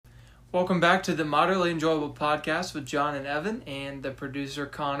Welcome back to the Moderately Enjoyable Podcast with John and Evan and the producer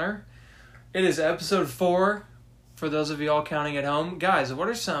Connor. It is episode 4 for those of you all counting at home. Guys, what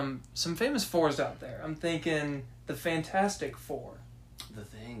are some famous fours out there? I'm thinking the Fantastic Four. The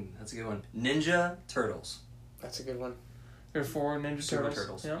Thing. That's a good one. Ninja Turtles. That's a good one. There are 4 Ninja Super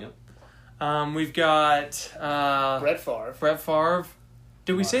Turtles. Yep. We've got Brett Favre. Brett Favre.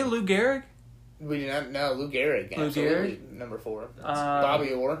 Did we say Lou Gehrig? We do not know. Lou Gehrig. Lou Absolutely. Number 4.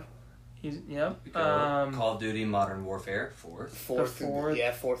 Bobby Orr. Yep. Call of Duty Modern Warfare, 4th. Fourth in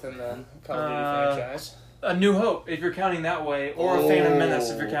the Call of Duty franchise. A New Hope, if you're counting that way, or a Phantom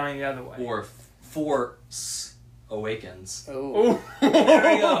Menace, if you're counting the other way. Or Force Awakens. Oh.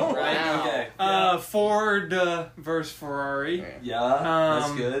 There we go, right? Wow. Okay. Ford versus Ferrari. Yeah,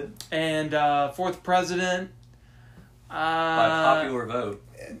 that's good. And fourth president. By popular vote.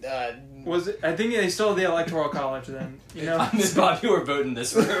 Was it? I think they still have the Electoral College then. You know, This popular vote in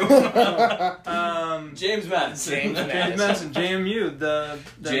this room. James Madison. James James Madison, JMU, the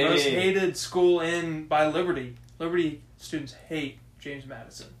JMU. most hated school by Liberty. Liberty students hate James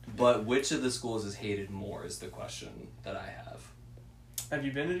Madison. But which of the schools is hated more is the question that I have. Have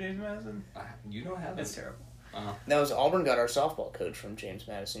you been to James Madison? You don't have It's it. terrible. That was Auburn got our softball coach from James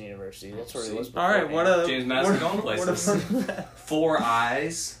Madison University. That's where he was before. All right, what a James Madison going what a places. fun fact. 4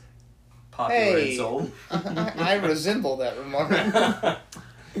 Eyes. Popular Hey. and sold. I resemble that remark.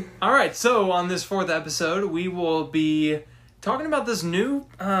 All right, so on this 4th episode, we will be talking about this new,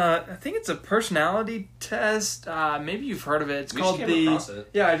 I think it's a personality test. Maybe you've heard of it. It's We called just came across it.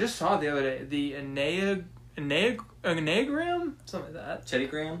 Yeah, I just saw it the other day. The Enneagram? Something like that. Teddy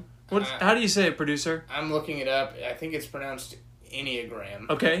Graham? How do you say it, producer? I'm looking it up. I think it's pronounced Enneagram.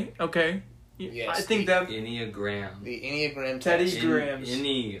 Okay. Yes, I think that... Enneagram. The Enneagram Teddy test. Grahams.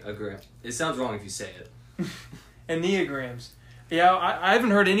 Enneagram. It sounds wrong if you say it. Enneagrams. Yeah, I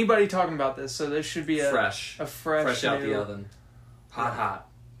haven't heard anybody talking about this, so this should be a Fresh. fresh Fresh out new- the oven. Hot.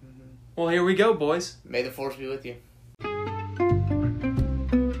 Well, here we go, boys. May the force be with you.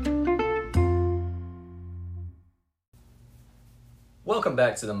 Welcome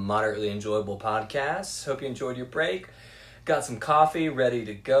back to the Moderately Enjoyable Podcast. Hope you enjoyed your break. Got some coffee ready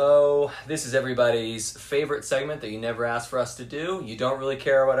to go. This is everybody's favorite segment that you never asked for us to do. You don't really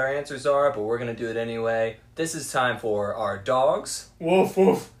care what our answers are, but we're going to do it anyway. This is time for our dogs Woof,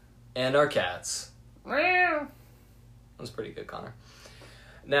 woof. and our cats. Meow. That was pretty good, Connor.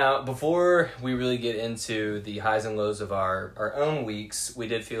 Now, before we really get into the highs and lows of our own weeks, we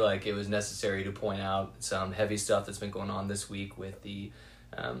did feel like it was necessary to point out some heavy stuff that's been going on this week with the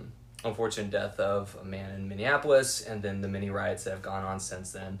unfortunate death of a man in Minneapolis and then the many riots that have gone on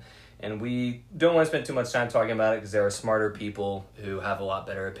since then. And we don't want to spend too much time talking about it because there are smarter people who have a lot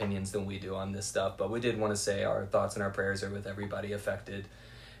better opinions than we do on this stuff. But we did want to say our thoughts and our prayers are with everybody affected.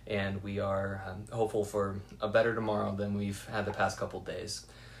 And we are hopeful for a better tomorrow than we've had the past couple days.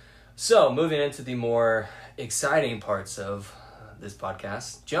 So, moving into the more exciting parts of this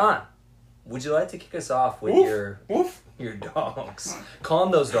podcast. John, would you like to kick us off with Woof, woof. your dogs?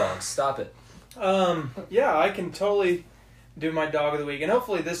 Calm those dogs. Stop it. Yeah, I can totally do my dog of the week, and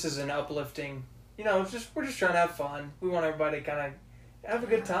hopefully this is an uplifting. You know, we're just trying to have fun. We want everybody to kind of have a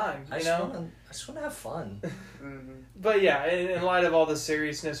good time. I just want to have fun. But yeah, in light of all the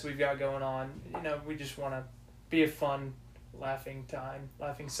seriousness we've got going on, you know, we just want to be a fun, laughing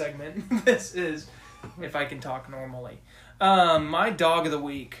segment. This is, if I can talk normally. My dog of the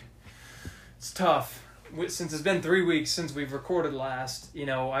week. It's tough. Since it's been 3 weeks since we've recorded last, you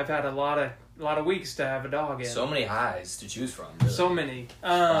know, I've had a lot of weeks to have a dog in. So many highs to choose from. Really. So many.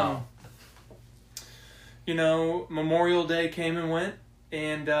 Wow. You know, Memorial Day came and went,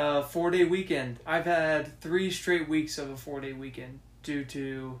 and 4-day weekend. I've had 3 straight weeks of a 4-day weekend due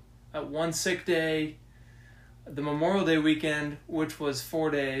to one sick day, the Memorial Day weekend, which was 4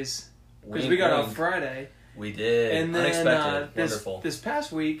 days, because we got off Friday. We did. And then Unexpected. Wonderful. this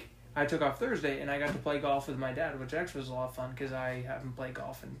past week, I took off Thursday, and I got to play golf with my dad, which actually was a lot of fun because I haven't played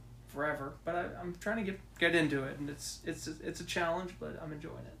golf in forever. But I'm trying to get into it, and it's a challenge, but I'm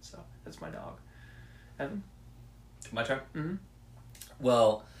enjoying it. So that's my dog. Evan? My turn? Mm-hmm.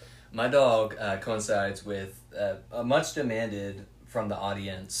 Well, my dog coincides with a much demanded from the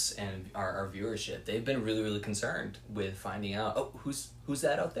audience and our viewership. They've been really, really concerned with finding out, oh, who's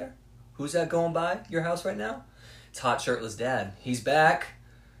that out there? Who's that going by your house right now? It's Hot Shirtless Dad. He's back.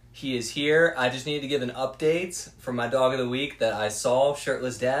 He is here. I just needed to give an update for my dog of the week that I saw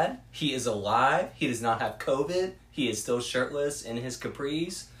Shirtless Dad. He is alive. He does not have COVID. He is still shirtless in his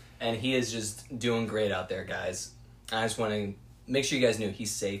capris. And he is just doing great out there, guys. I just want to make sure you guys knew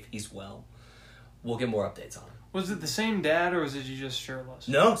he's safe. He's well. We'll get more updates on him. Was it the same dad, or was it you just shirtless?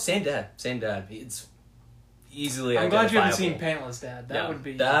 No, same dad. It's easily I'm glad you haven't seen identifiable. Pantless Dad.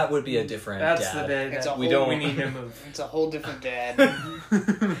 That would be a different That's dad. the day It's that a we need to move. It's a whole different dad.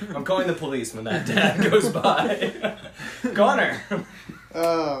 I'm calling the police when that dad goes by. Connor.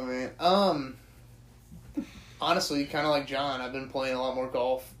 Oh man. Honestly, kind of like John, I've been playing a lot more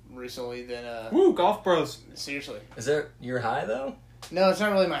golf recently than Woo, golf bros. seriously. Is there your high though? No, it's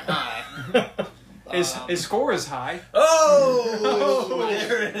not really my high. His score is high. Oh,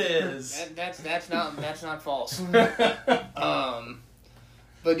 there it is. That's not false.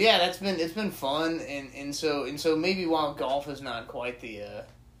 But yeah, it's been fun, and so maybe while golf is not quite the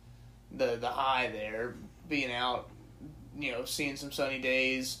high there, being out, seeing some sunny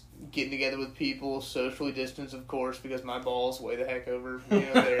days, getting together with people, socially distanced, of course, because my ball's way the heck over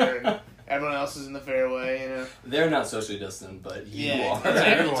there, and everyone else is in the fairway. They're not socially distant, but you are.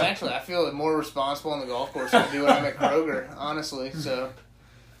 It's actually, I feel more responsible on the golf course than I do when I'm at Kroger, honestly. So,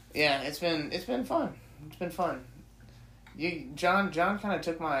 yeah, it's been fun. It's been fun. John kind of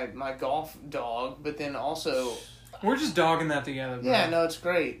took my golf dog, but then also we're just dogging that together, bro. Yeah, no, it's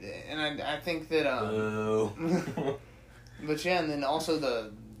great, and I think that but yeah, and then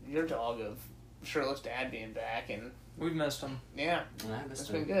also your dog of Shirtless Dad being back, and we've missed him. Yeah, it's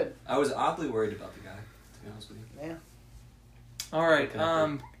been good. I was oddly worried about the guy, to be honest with you. Yeah. All right,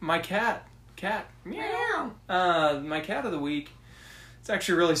 my cat, meow. My cat of the week. It's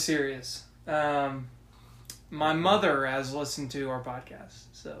actually really serious. My mother has listened to our podcast,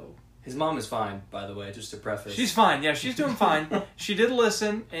 so... His mom is fine, by the way, just to preface. She's fine. Yeah, she's doing fine. She did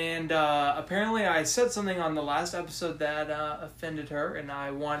listen, and apparently I said something on the last episode that offended her, and I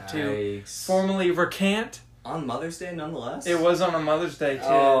want to formally recant. On Mother's Day, nonetheless? It was on a Mother's Day, too.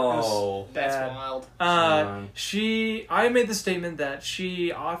 Oh. That's wild. I made the statement that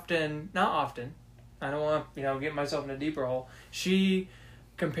she not often, I don't want to, get myself in a deeper hole, she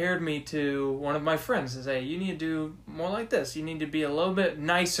compared me to one of my friends and say, you need to do more like this. You need to be a little bit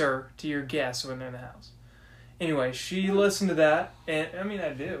nicer to your guests when they're in the house. Anyway, she listened to that, and I mean, I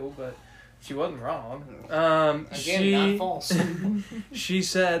do, but she wasn't wrong. Again, not false. She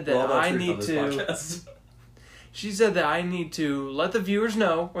said that I need to... She said that I need to let the viewers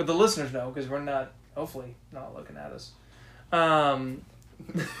know, or the listeners know, because we're hopefully not looking at us.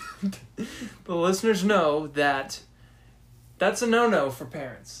 The listeners know that that's a no-no for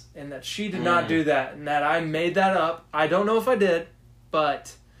parents, and that she did not do that, and that I made that up. I don't know if I did,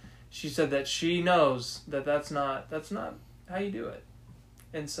 but she said that she knows that that's not how you do it.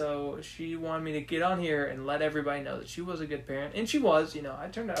 And so she wanted me to get on here and let everybody know that she was a good parent, and she was. I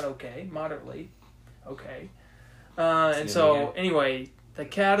turned out okay, moderately okay. And so anyway, the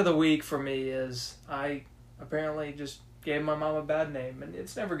cat of the week for me is I apparently just gave my mom a bad name, and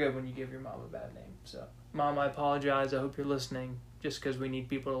it's never good when you give your mom a bad name. So, Mom, I apologize. I hope you're listening, just because we need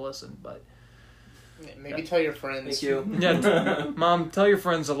people to listen. But maybe tell your friends. Thank you. Yeah, Mom, tell your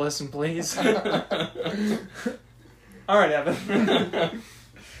friends to listen, please. All right, Evan.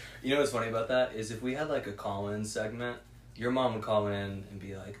 You know what's funny about that is if we had like a call-in segment, your mom would call in and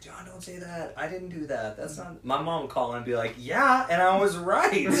be like, John, don't say that. I didn't do that. That's not... My mom would call in and be like, yeah, and I was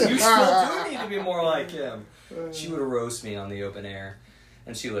right. You still do need to be more like him. She would roast me on the open air.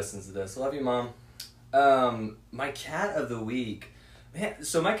 And she listens to this. Love you, Mom. My cat of the week. Man,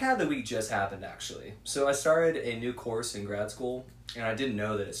 so my cat of the week just happened, actually. So I started a new course in grad school, and I didn't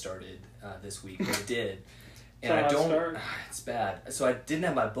know that it started this week, but it did. And I don't... It's bad. So I didn't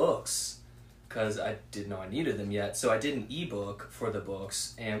have my books, because I didn't know I needed them yet. So I did an ebook for the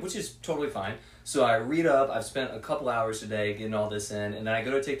books, and which is totally fine. So I read up. I've spent a couple hours today getting all this in, and then I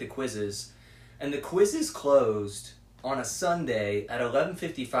go to take the quizzes. And the quizzes closed on a Sunday at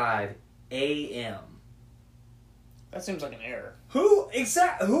 11:55 a.m. That seems like an error. Who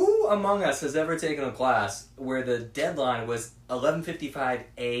among us has ever taken a class where the deadline was 11:55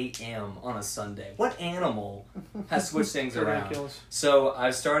 a.m. on a Sunday? What animal has switched things around? Ridiculous. So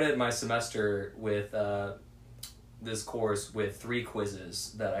I've started my semester with this course with 3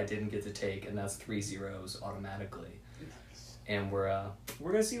 quizzes that I didn't get to take, and that's 3 zeros automatically. And we're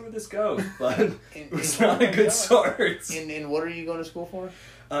gonna see where this goes, but it's not a good start. And what are you going to school for?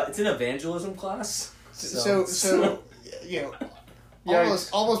 It's an evangelism class. So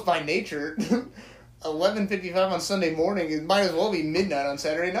almost by nature, 11:55 on Sunday morning. It might as well be midnight on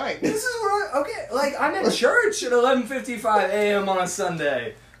Saturday night. This is I'm at church at 11:55 a.m. on a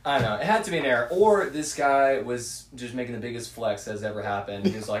Sunday. I know it had to be an error, or this guy was just making the biggest flex that's ever happened.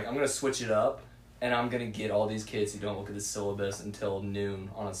 He was like, "I'm gonna switch it up." And I'm going to get all these kids who don't look at the syllabus until noon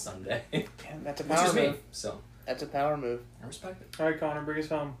on a Sunday. Yeah, that's a power move. Which is me, so. That's a power move. I respect it. All right, Connor, bring us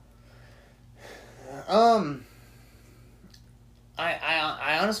home.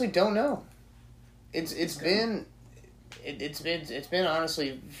 I honestly don't know. It's been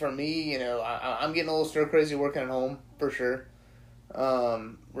honestly for me. I'm getting a little stir crazy working at home for sure.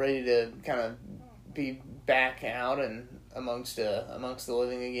 Ready to kind of be back out and amongst the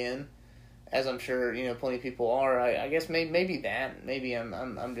living again, as I'm sure plenty of people are. I guess maybe that maybe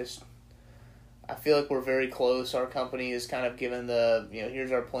I'm just. I feel like we're very close. Our company is kind of given the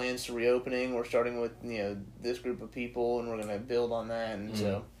here's our plans to reopening. We're starting with this group of people, and we're going to build on that. And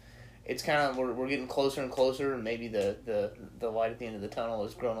so it's kind of we're getting closer and closer. And maybe the light at the end of the tunnel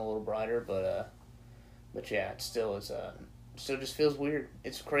has grown a little brighter. But yeah, it still just feels weird.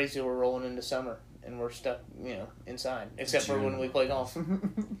 It's crazy. We're rolling into summer and we're stuck inside, except for when we play golf.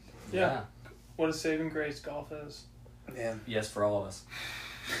 Yeah. What a saving grace golf is. Yeah. Yes, for all of us.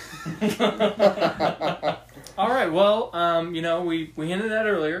 All right. Well, we hinted at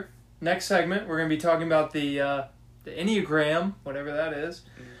earlier. Next segment, we're going to be talking about the Enneagram, whatever that is,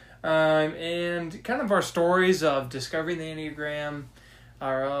 and kind of our stories of discovering the Enneagram,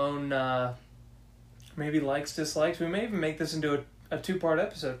 our own maybe likes, dislikes. We may even make this into a 2-part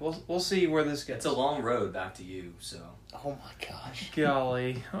episode. We'll see where this gets. It's a long road back to you, so. Oh my gosh.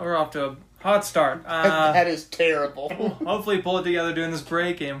 Golly, we're off to a hot start. That is terrible. Hopefully pull it together during this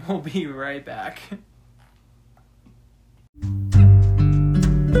break, and we'll be right back.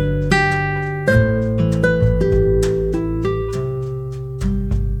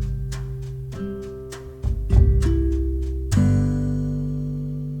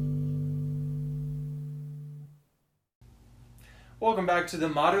 Welcome back to the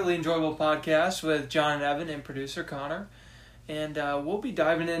Moderately Enjoyable Podcast with John and Evan and producer Connor. And we'll be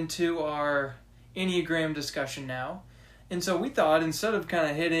diving into our Enneagram discussion now. And so we thought, instead of kind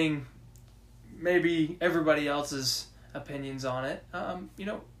of hitting maybe everybody else's opinions on it,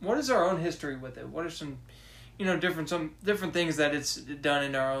 what is our own history with it? What are some different things that it's done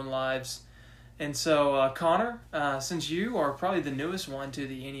in our own lives? And so, Connor, since you are probably the newest one to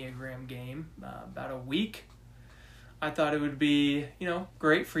the Enneagram game, about a week, I thought it would be,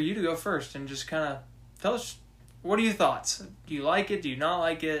 great for you to go first and just kind of tell us, what are your thoughts? Do you like it? Do you not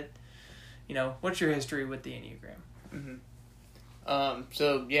like it? What's your history with the Enneagram? Mm-hmm.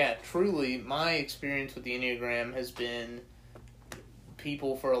 So, yeah, truly, my experience with the Enneagram has been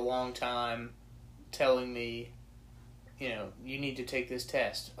people for a long time telling me, you need to take this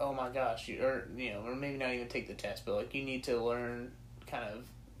test. Oh my gosh, or maybe not even take the test, but like you need to learn kind of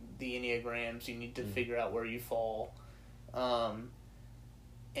the Enneagrams. You need to figure out where you fall. And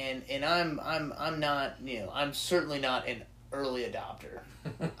I'm not, I'm certainly not an early adopter.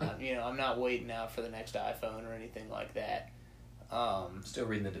 I'm not waiting out for the next iPhone or anything like that. Still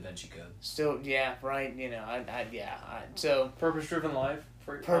reading the Da Vinci Code. Still, yeah, right. So Purpose-driven life.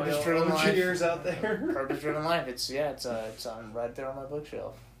 For purpose-driven life. engineers out there. Purpose-driven life. It's on right there on my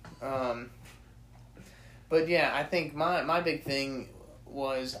bookshelf. But yeah, I think my big thing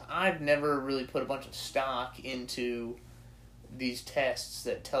was I've never really put a bunch of stock into these tests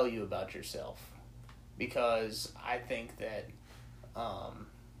that tell you about yourself, because I think that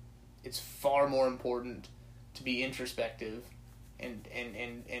it's far more important to be introspective and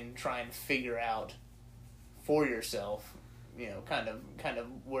try and figure out for yourself, kind of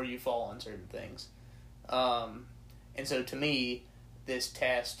where you fall on certain things. And so to me, this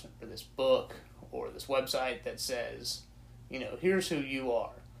test or this book or this website that says, here's who you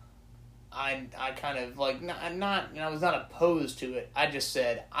are, I kind of like I was not opposed to it. I just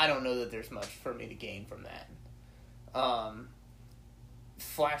said I don't know that there's much for me to gain from that.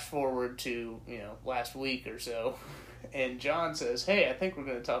 Flash forward to last week or so, and John says, "Hey, I think we're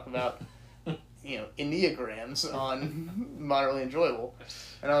going to talk about Enneagrams on Moderately Enjoyable,"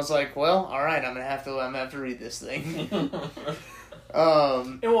 and I was like, "Well, all right, I'm gonna have to read this thing." And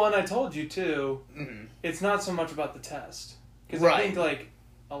I told you too. Mm-hmm. It's not so much about the test, because right. I think like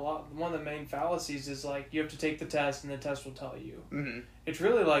one of the main fallacies is like you have to take the test and the test will tell you. Mm-hmm. It's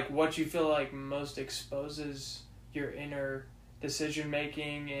really like what you feel like most exposes your inner decision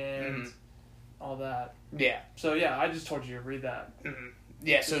making and all that. Yeah. So yeah, I just told you to read that. Mm-hmm.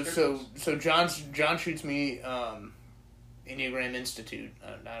 Yeah. So John shoots me Enneagram Institute.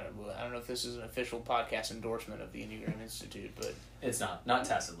 I don't know if this is an official podcast endorsement of the Enneagram Institute, but it's not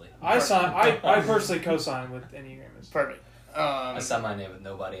tacitly. I personally co-sign with Enneagram Institute. Perfect. I signed my name with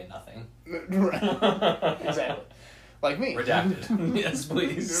nobody and nothing. Right. Exactly. Like me. Redacted. Yes,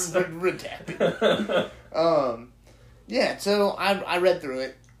 please. Redacted. Yeah, so I read through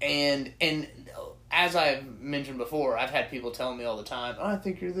it, and as I've mentioned before, I've had people tell me all the time, "Oh, I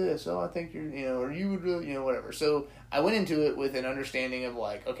think you're this. Oh, I think you're, or you would really, whatever." So I went into it with an understanding of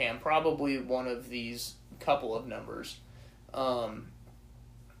like, okay, I'm probably one of these couple of numbers.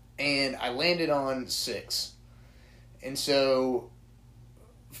 And I landed on 6. And so,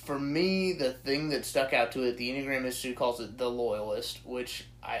 for me, the thing that stuck out to it, the Enneagram Institute calls it the loyalist, which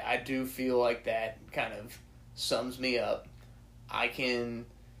I do feel like that kind of sums me up. I can,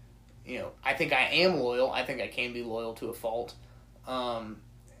 I think I am loyal. I think I can be loyal to a fault.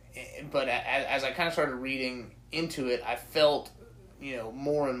 But as I kind of started reading into it, I felt,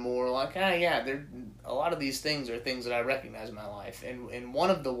 more and more like, a lot of these things are things that I recognize in my life. And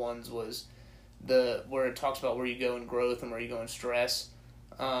one of the ones was where it talks about where you go in growth and where you go in stress.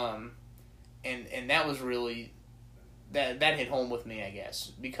 And that was really, that hit home with me, I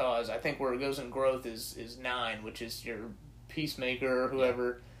guess, because I think where it goes in growth is 9, which is your peacemaker or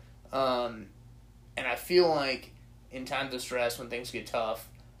whoever. And I feel like in times of stress, when things get tough,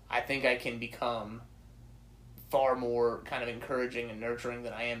 I think I can become far more kind of encouraging and nurturing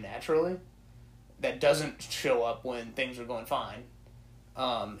than I am naturally. That doesn't show up when things are going fine.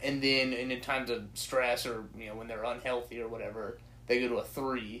 And then in times of stress or, when they're unhealthy or whatever, they go to a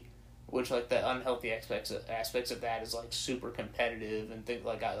 3, which like the unhealthy aspects of that is like super competitive and things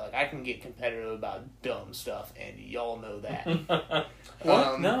like I can get competitive about dumb stuff, and y'all know that.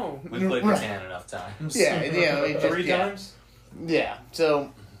 What? No. We played Catan enough times. Yeah, 3 times? Yeah,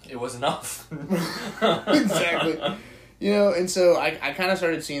 so... It was enough. Exactly. And so I kind of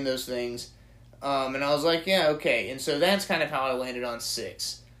started seeing those things, and I was like, yeah, okay. And so that's kind of how I landed on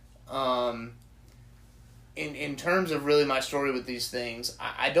 6. In terms of really my story with these things,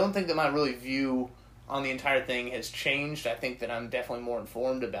 I don't think that my really view on the entire thing has changed. I think that I'm definitely more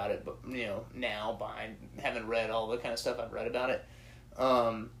informed about it, but now by having read all the kind of stuff I've read about it.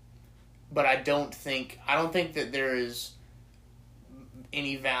 But I don't think that there is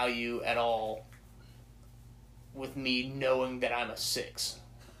any value at all with me knowing that I'm a 6.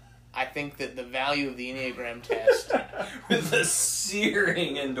 I think that the value of the Enneagram test... With a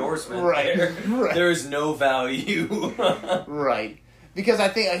searing endorsement right. There is no value. Right. Because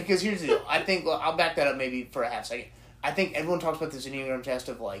here's the deal. I think, I'll back that up maybe for a half second. I think everyone talks about this Enneagram test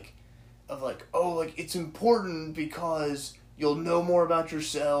of it's important because you'll know more about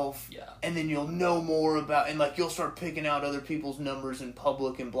yourself, and then you'll know more about, and like you'll start picking out other people's numbers in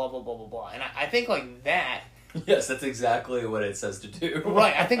public and blah, blah, blah, blah, blah. And I think like that... Yes, that's exactly what it says to do.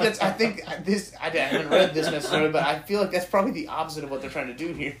 Right, I haven't read this necessarily, but I feel like that's probably the opposite of what they're trying to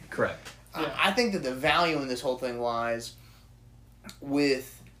do here. Correct. I think that the value in this whole thing lies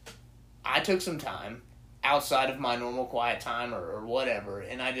with, I took some time outside of my normal quiet time or whatever,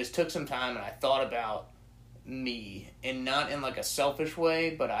 and I just took some time and I thought about me, and not in like a selfish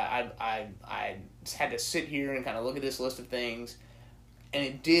way, but I had to sit here and kind of look at this list of things, and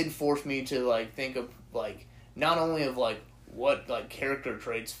it did force me to like think of like not only of like what like character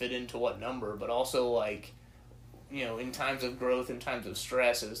traits fit into what number, but also like in times of growth and times of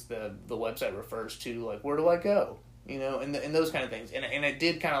stress, as the website refers to, like where do I go, and those kind of things, and it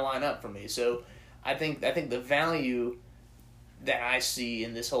did kind of line up for me. So I think the value that I see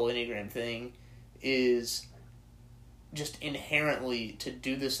in this whole Enneagram thing is just inherently, to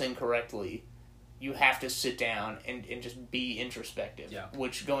do this thing correctly, you have to sit down and just be introspective. Yeah.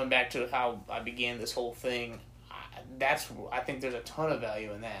 Which, going back to how I began this whole thing, I think there's a ton of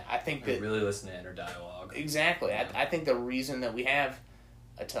value in that. I think that... really listen to inner dialogue. Exactly. Yeah. I think the reason that we have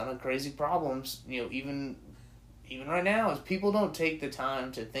a ton of crazy problems, even right now, is people don't take the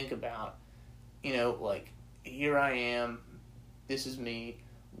time to think about, like, here I am, this is me.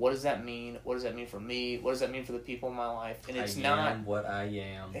 What does that mean? What does that mean for me? What does that mean for the people in my life? And it's I not am what I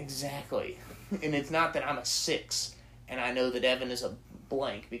am. Exactly. And it's not that I'm a 6 and I know that Evan is a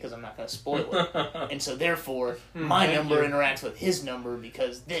blank, because I'm not going to spoil it. And so therefore my number interacts with his number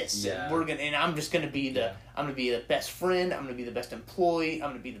because this. Yeah. And I'm just going to be I'm going to be the best friend, I'm going to be the best employee,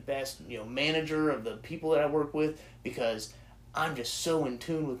 I'm going to be the best, manager of the people that I work with, because I'm just so in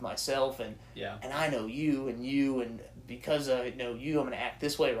tune with myself, and I know you, and because I know you, I'm going to act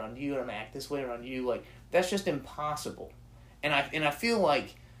this way around you, and I'm going to act this way around you. Like, that's just impossible. And I feel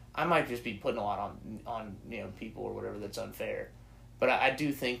like I might just be putting a lot on people or whatever that's unfair. But I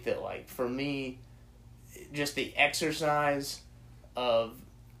do think that, like, for me, just the exercise of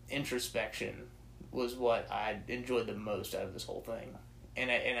introspection was what I enjoyed the most out of this whole thing.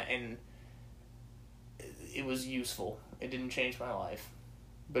 And it was useful. It didn't change my life,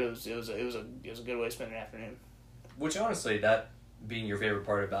 but it was a good way to spend an afternoon. Which, honestly, that being your favorite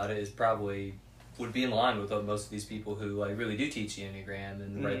part about it is probably would be in line with what most of these people who like really do teach the Enneagram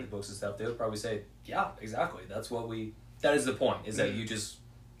and write the books and stuff. They would probably say, yeah, exactly. That is the point, is that you just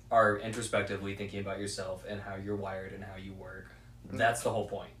are introspectively thinking about yourself and how you're wired and how you work. That's the whole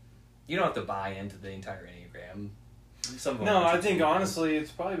point. You don't have to buy into the entire Enneagram. Some of them No, are I just think too honestly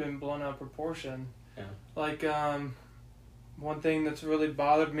it's probably been blown out of proportion. Yeah. Like, one thing that's really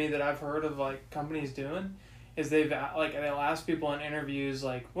bothered me that I've heard of like companies doing is they'll ask people in interviews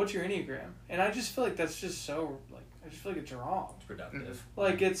like, "What's your Enneagram?" And I just feel like that's just so like I just feel like it's wrong. It's productive.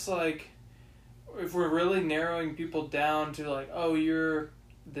 Like it's like if we're really narrowing people down to like, oh, you're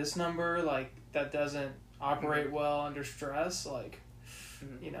this number, like that doesn't operate well under stress, like.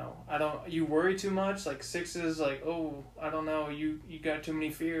 You know, you worry too much, like 6s, like, oh, I don't know, you got too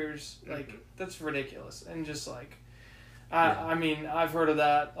many fears, like, that's ridiculous, and just, like, I mean, I've heard of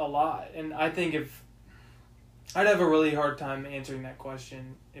that a lot, and I think I'd have a really hard time answering that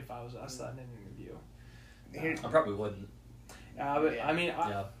question if I was asked that in an interview. I probably wouldn't. But, I mean,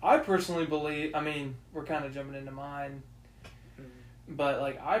 I personally believe, I mean, we're kind of jumping into mine, but,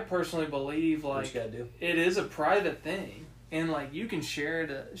 like, I personally believe, like, what you gotta do? It is a private thing. And, like, you can share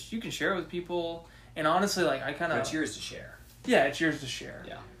it with people. And honestly, like, I kind of... It's yours to share. Yeah, it's yours to share.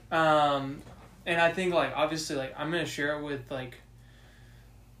 Yeah. And I think, like, obviously, like, I'm going to share it with, like,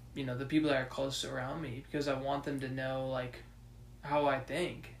 you know, the people that are close around me. Because I want them to know, like, how I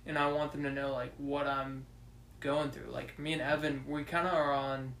think. And I want them to know, like, what I'm going through. Like, me and Evan, we kind of are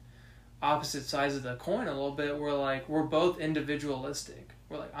on opposite sides of the coin a little bit. We're both individualistic.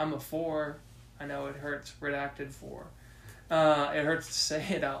 We're like, I'm a 4. I know it hurts. Redacted 4. It hurts to say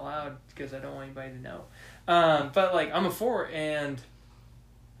it out loud because I don't want anybody to know. But like I'm a 4, and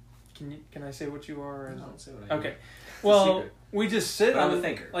can I say what you are? Or no, say what I okay. Well, we just sit. But I'm a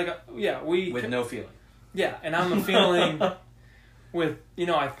thinker. Like with no feeling. Yeah, and I'm a feeling with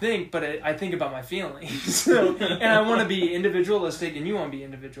I think, but I think about my feelings. So, and I want to be individualistic, and you want to be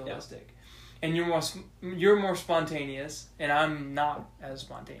individualistic, and you're more spontaneous, and I'm not as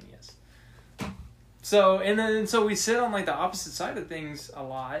spontaneous. So we sit on like the opposite side of things a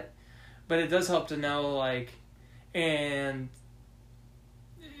lot, but it does help to know like, and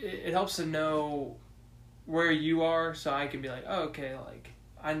it helps to know where you are, so I can be like, oh, okay, like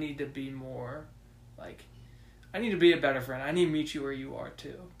I need to be more, like I need to be a better friend. I need to meet you where you are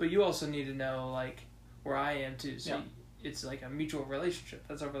too, but you also need to know like where I am too. So it's like a mutual relationship.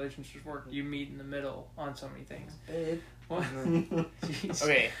 That's how relationships work. You meet in the middle on so many things. What?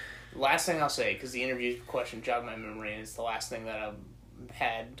 Okay. Last thing I'll say, because the interview question jogged my memory, and it's the last thing that I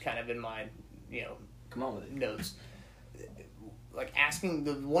had kind of in my, come on with it, notes. Like asking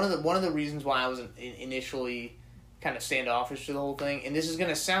one of the reasons why I was initially kind of standoffish to the whole thing, and this is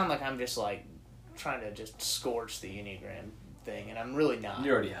gonna sound like I'm just like trying to just scorch the Enneagram thing, and I'm really not.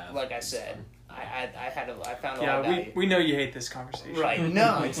 You already have. Like I said, I found a lot of Yeah, value. we know you hate this conversation. Right?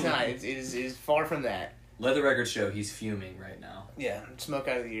 No, it's not. It is far from that. Let the record show he's fuming right now. Yeah, smoke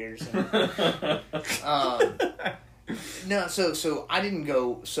out of the ears. No, so I didn't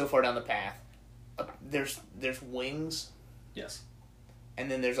go so far down the path. There's wings. Yes.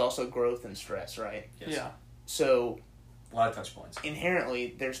 And then there's also growth and stress, right? Yes. Yeah. So a lot of touch points.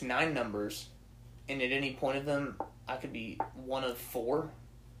 Inherently, there's 9 numbers, and at any point of them, I could be one of 4.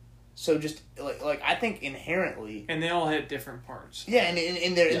 So just like I think inherently, and they all hit different parts. Yeah,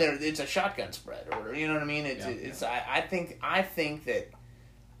 and they're it's a shotgun spread or whatever. You know what I mean? I think that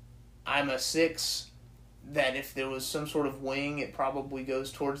I'm a 6. That if there was some sort of wing, it probably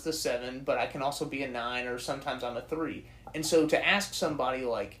goes towards the 7. But I can also be a 9, or sometimes I'm a 3. And so to ask somebody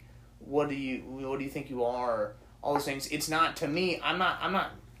like, what do you think you are? Or all those things. It's not, to me. I'm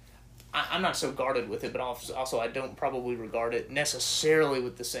not so guarded with it, but also I don't probably regard it necessarily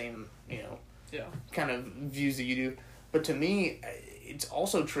with the same, kind of views that you do. But to me, it's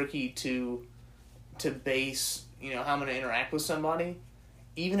also tricky to base, how I'm going to interact with somebody,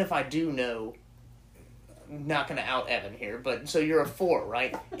 even if I do know. I'm not going to out Evan here, but so you're a 4,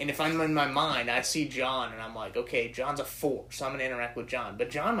 right? And if I'm in my mind, I see John, and I'm like, okay, John's a 4, so I'm going to interact with John. But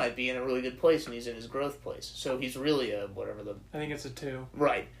John might be in a really good place, and he's in his growth place, so he's really a whatever the. I think it's a 2.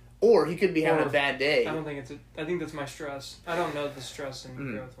 Right. Or he could be having a bad day. I don't think it's I think that's my stress. I don't know the stress and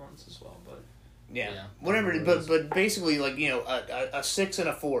growth ones as well, but yeah. Whatever. But basically, like a 6 and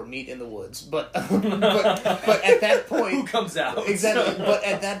a 4 meet in the woods. But but at that point, who comes out exactly? But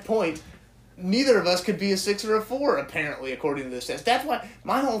at that point, neither of us could be a 6 or a 4. Apparently, according to this test. That's why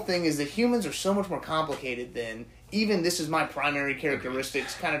my whole thing is that humans are so much more complicated than. Even this is my primary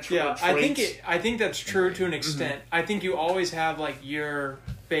characteristics, kind of traits. I think that's true to an extent. Mm-hmm. I think you always have like your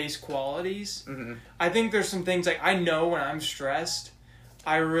base qualities. Mm-hmm. I think there's some things like I know when I'm stressed,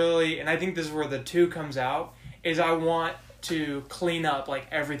 and I think this is where the 2 comes out, is I want to clean up like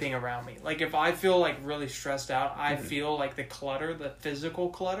everything around me. Like if I feel like really stressed out, I feel like the clutter, the physical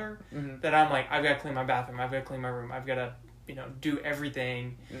clutter, that I'm like, I've got to clean my bathroom, I've got to clean my room, I've got to do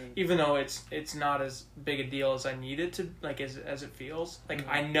everything, even though it's not as big a deal as I need it to, like, as it feels. Like,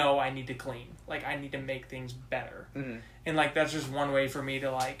 I know I need to clean. Like, I need to make things better. And, like, that's just one way for me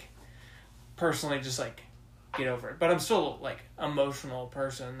to, like, personally just, like, get over it. But I'm still, like, emotional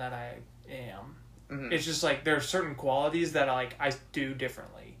person that I am. It's just, like, there are certain qualities that, I do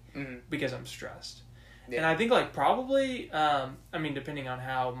differently because I'm stressed. Yeah. And I think, like, probably, depending on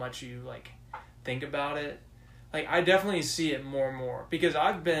how much you, like, think about it, like, I definitely see it more and more. Because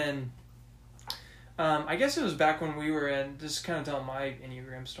I've been, I guess it was back when we were in, just kind of telling my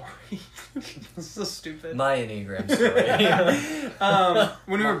Enneagram story. This is so stupid. My Enneagram story.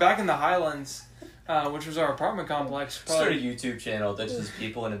 When we were back in the Highlands, which was our apartment complex. Start a YouTube channel that's just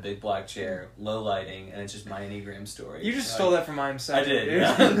people in a big black chair, low lighting, and it's just my Enneagram story. You just stole that from my I did.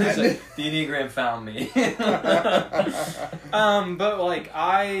 Yeah. Like, the Enneagram found me. But like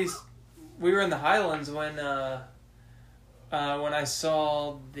we were in the Highlands when I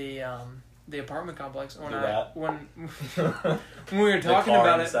saw the apartment complex when we were talking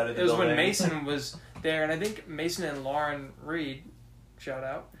about it. It was when Mason was there, and I think Mason and Lauren Reed, shout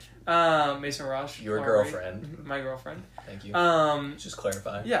out, Mason Rush, your Lauren girlfriend, Reed, my girlfriend. Thank you. Just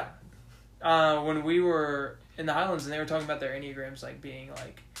clarify. Yeah, when we were in the Highlands, and they were talking about their Enneagrams, like being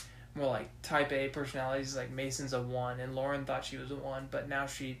like more like type A personalities. Like Mason's a 1, and Lauren thought she was a 1, but now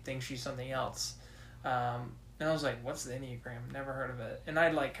she thinks she's something else. And I was like, what's the Enneagram? Never heard of it. And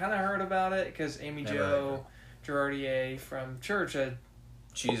I'd like kind of heard about it because Amy Jo Girardier from church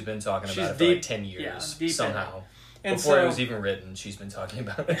she's been talking about it for like 10 years somehow. And before it was even written, she's been talking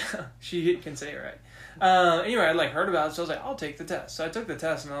about it. She can say it right. Anyway, I'd like heard about it, so I was like, I'll take the test. So I took the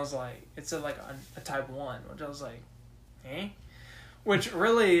test, and I was like, it said like a type 1, which I was like, eh? Which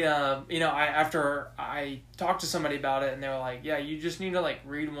really, after I talked to somebody about it, and they were like, yeah, you just need to, like,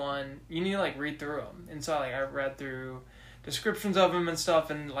 read one. You need to, like, read through them. And so, like, I read through descriptions of them and stuff,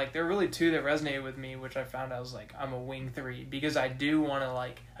 and, like, there were really 2 that resonated with me, which I found I was like, I'm a wing 3, because I do want to,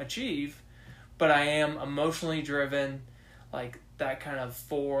 like, achieve, but I am emotionally driven, like, that kind of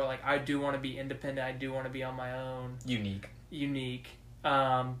 4. Like, I do want to be independent. I do want to be on my own. Unique.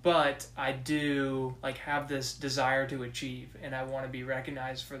 But I do like have this desire to achieve, and I want to be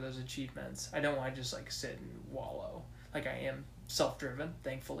recognized for those achievements. I don't want to just like sit and wallow. Like, I am self-driven,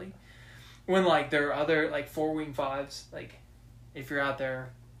 thankfully. When like there are other like 4 wing 5s, like if you're out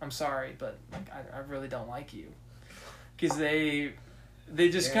there, I'm sorry, but like I really don't like you, because they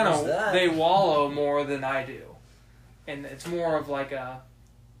just kind of they wallow more than I do, and it's more of like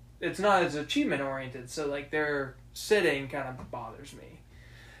it's not as achievement oriented. So like their sitting kind of bothers me.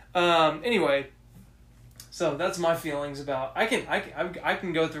 Anyway, so that's my feelings about. I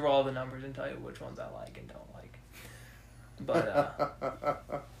can go through all the numbers and tell you which ones I like and don't like.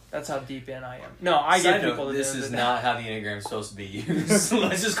 But that's how deep in I am. No, I get people to do this is not how the Enneagram is supposed to be used.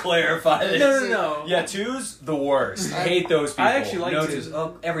 Let's just clarify this. No. Yeah, 2s, the worst. I hate those people. I actually like 2s.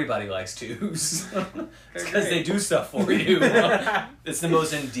 Oh, everybody likes 2s. It's because they do stuff for you. It's the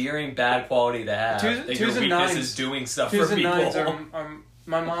most endearing bad quality to have. 2s and 9s is doing stuff 2s for people. 2s and 9s are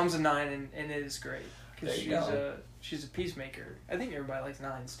my mom's a 9, and it is great because she's a peacemaker. I think everybody likes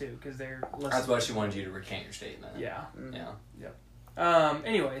 9s too because they're. That's why she wanted you to recant your statement. Yeah. Yeah. Yep.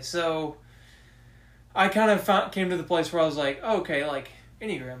 Anyway, so I kind of came to the place where I was like, oh, okay, like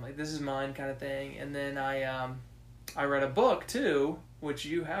Enneagram, like this is mine kind of thing. And then I read a book too, which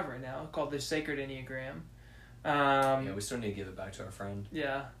you have right now, called The Sacred Enneagram. Yeah, we still need to give it back to our friend.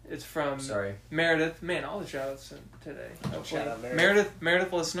 Yeah, it's from Sorry. Meredith. Man, all the shout-outs today. Shout out Meredith.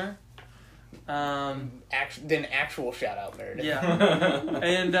 Meredith listener. Actual shout out Meredith. Yeah.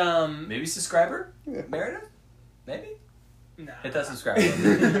 And maybe subscriber? Meredith? Maybe? Nah. Hit that subscribe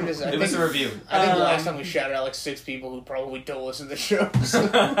button. Give us a review. I think last time we shouted out like 6 people who probably don't listen to the show.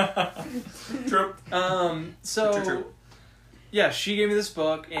 True. True. Yeah, she gave me this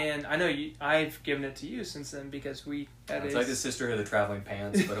book, and I know I've given it to you since then because it's like the Sisterhood of Traveling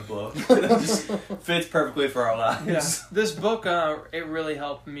Pants, but a book. It just fits perfectly for our lives. Yeah. This book, it really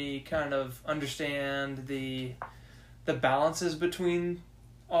helped me kind of understand the balances between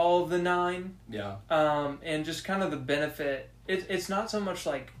all of the 9. Yeah. And just kind of the benefit. It's not so much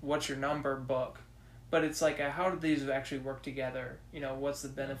like what's your number book, but it's like how do these actually work together? You know, what's the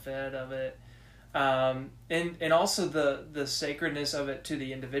benefit of it? And also the sacredness of it to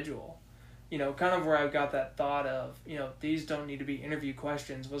the individual. You know, kind of where I got that thought of, you know, these don't need to be interview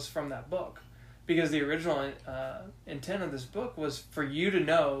questions was from that book. Because the original intent of this book was for you to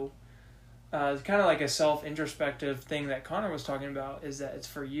know, kind of like a self-introspective thing that Connor was talking about, is that it's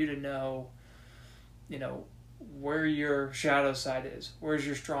for you to know, you know, where your shadow side is. Where's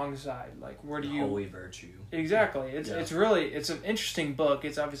your strong side? Like, where do you... Holy virtue. Exactly. It's an interesting book.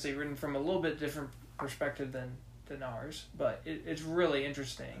 It's obviously written from a little bit different perspective than ours, but it's really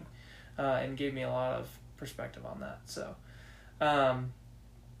interesting, and gave me a lot of perspective on that. So,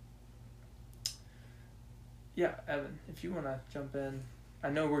 yeah, Evan, if you want to jump in, I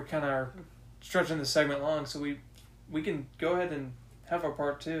know we're kind of stretching the segment long, so we can go ahead and have our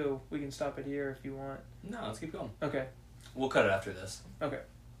part 2. We can stop it here if you want. No, let's keep going. Okay. We'll cut it after this. Okay.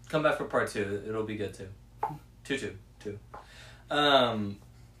 Come back for part 2. It'll be good too. Two.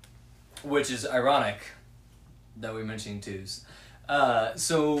 Which is ironic that we mentioned twos.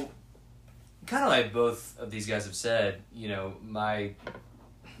 So, kind of like both of these guys have said, you know, I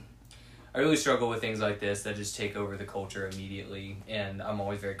really struggle with things like this that just take over the culture immediately, and I'm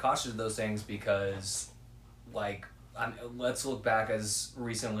always very cautious of those things because, like, let's look back as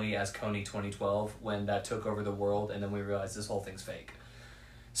recently as Kony 2012 when that took over the world, and then we realized this whole thing's fake.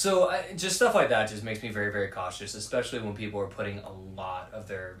 So just stuff like that just makes me very, very cautious, especially when people are putting a lot of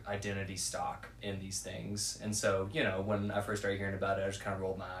their identity stock in these things. And so, you know, when I first started hearing about it, I just kind of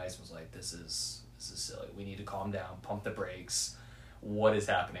rolled my eyes and was like, this is silly. We need to calm down, pump the brakes. What is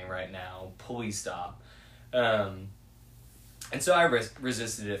happening right now? Please stop. And so I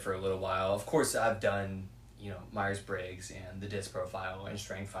resisted it for a little while. Of course, I've done, you know, Myers-Briggs and the DISC profile and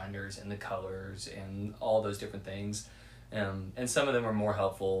Strength Finders and the colors and all those different things. And some of them are more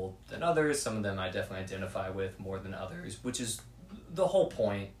helpful than others. Some of them I definitely identify with more than others, which is the whole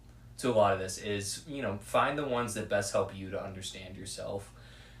point to a lot of this is, you know, find the ones that best help you to understand yourself.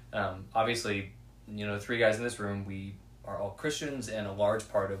 Obviously, you know, 3 guys in this room, we are all Christians, and a large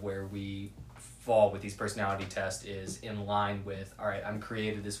part of where we fall with these personality tests is in line with, all right, I'm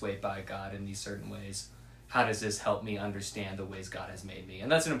created this way by God in these certain ways. How does this help me understand the ways God has made me?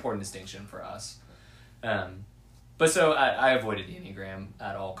 And that's an important distinction for us. But so I avoided the Enneagram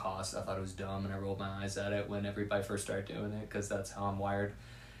at all costs. I thought it was dumb, and I rolled my eyes at it when everybody first started doing it because that's how I'm wired.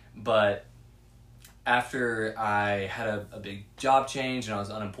 But after I had a big job change and I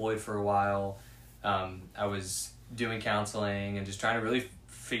was unemployed for a while, I was doing counseling and just trying to really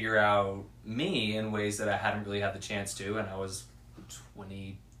figure out me in ways that I hadn't really had the chance to. And I was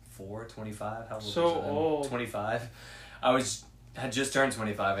 24, 25. How old was I? So old. 25. Had just turned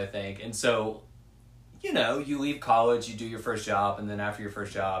 25, I think. And so, you know, you leave college, you do your first job, and then after your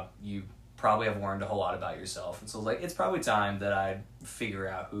first job, you probably have learned a whole lot about yourself. And so, like, it's probably time that I figure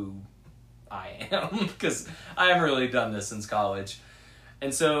out who I am, because I haven't really done this since college.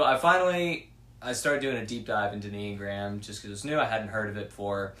 And so I started doing a deep dive into the Enneagram just because it was new. I hadn't heard of it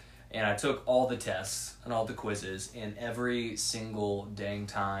before. And I took all the tests and all the quizzes, and every single dang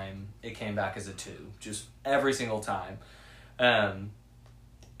time it came back as a 2. Just every single time.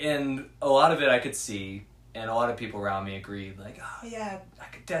 And a lot of it I could see, and a lot of people around me agreed, like, oh yeah, I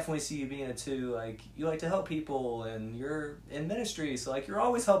could definitely see you being a 2. Like, you like to help people, and you're in ministry, so like you're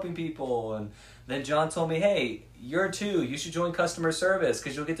always helping people. And then John told me, hey, you're a 2. You should join customer service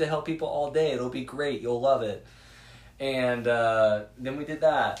because you'll get to help people all day. It'll be great. You'll love it. And then we did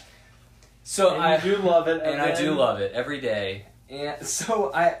that. So and I do love it, and I do love it every day. And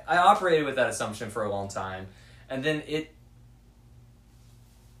so I operated with that assumption for a long time, and then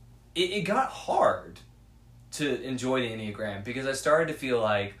it got hard to enjoy the Enneagram because I started to feel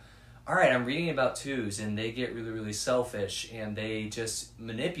like, all right, I'm reading about 2s and they get really, really selfish and they just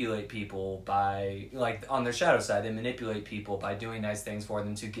manipulate people by, like, on their shadow side, they manipulate people by doing nice things for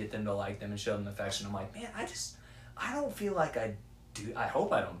them to get them to like them and show them affection. I'm like, man, I don't feel like I do. I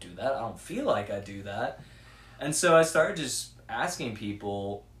hope I don't do that. I don't feel like I do that. And so I started just asking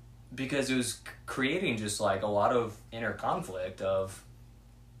people because it was creating just like a lot of inner conflict of,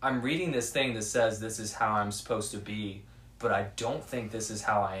 I'm reading this thing that says this is how I'm supposed to be, but I don't think this is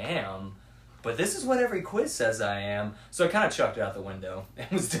how I am. But this is what every quiz says I am. So I kind of chucked it out the window and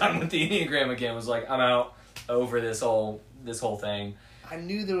was done with the Enneagram again. Was like, I'm out over this whole thing. I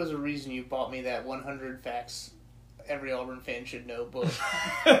knew there was a reason you bought me that 100 Facts Every Auburn Fan Should Know book.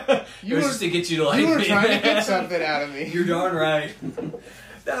 It was just to get you to like me. You were trying to get something out of me. You're darn right.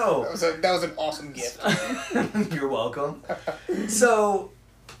 No. That was an awesome gift. You're welcome. So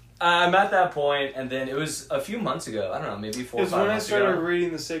I'm at that point, and then it was a few months ago. I don't know, maybe 4 or 5 months ago. It's when I started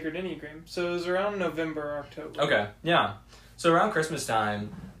reading the Sacred Enneagram. So it was around November, October. Okay, yeah. So around Christmas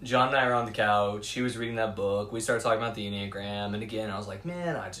time, John and I were on the couch. He was reading that book. We started talking about the Enneagram, and again, I was like,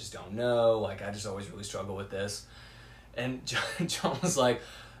 man, I just don't know. Like, I just always really struggle with this. And John was like,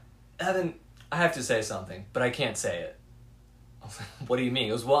 Evan, I have to say something, but I can't say it. I was like, what do you mean? He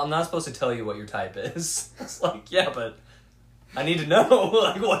goes, well, I'm not supposed to tell you what your type is. I was like, yeah, but I need to know,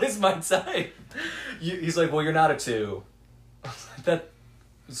 like, what is my type? He's like, well, you're not a 2. I was like,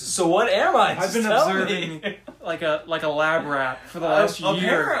 so what am I? I've been observing like a lab rat for the last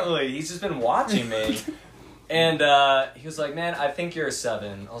year. Apparently, he's just been watching me. And he was like, man, I think you're a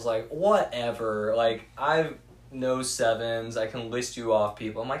 7. I was like, whatever. Like, I know 7s. I can list you off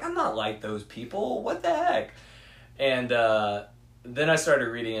people. I'm like, I'm not like those people. What the heck? And then I started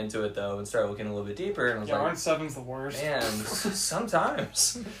reading into it, though, and started looking a little bit deeper. And I was like, aren't 7s the worst? Man,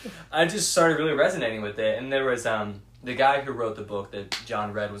 sometimes. I just started really resonating with it. And there was the guy who wrote the book that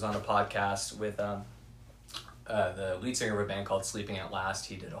John read was on a podcast with the lead singer of a band called Sleeping at Last.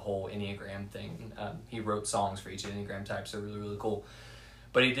 He did a whole Enneagram thing. He wrote songs for each Enneagram type, so really, really cool.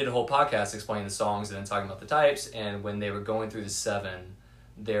 But he did a whole podcast explaining the songs and then talking about the types. And when they were going through the 7,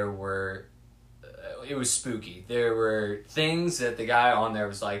 there were... it was spooky. There were things that the guy on there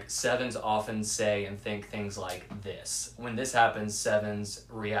was like, 7s often say and think things like this. When this happens, 7s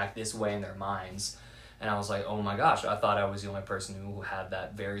react this way in their minds. And I was like, oh my gosh, I thought I was the only person who had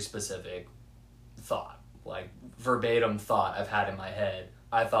that very specific thought. Like, verbatim thought I've had in my head.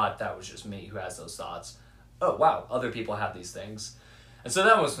 I thought that was just me who has those thoughts. Oh, wow, other people have these things. And so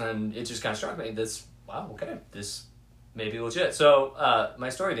that was when it just kind of struck me. This may be legit. So my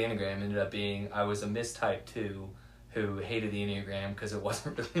story of the Enneagram ended up being I was a mistype 2 who hated the Enneagram because it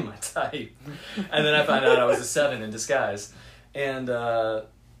wasn't really my type. And then I found out I was a 7 in disguise. And that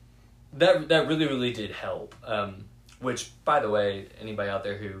really, really did help. Which, by the way, anybody out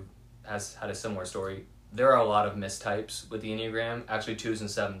there who has had a similar story, there are a lot of mistypes with the Enneagram. Actually, 2s and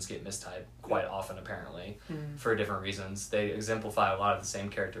 7s get mistyped quite often, apparently, for different reasons. They exemplify a lot of the same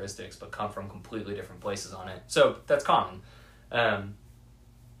characteristics, but come from completely different places on it. So that's common.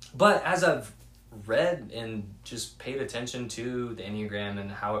 But as I've read and just paid attention to the Enneagram and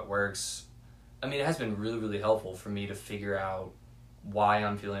how it works, I mean, it has been really, really helpful for me to figure out why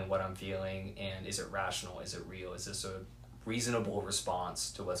I'm feeling what I'm feeling, and is it rational? Is it real? Is this a reasonable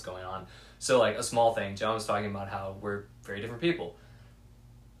response to what's going on? So, like, a small thing, John was talking about how we're very different people.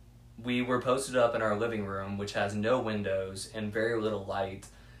 We were posted up in our living room, which has no windows and very little light,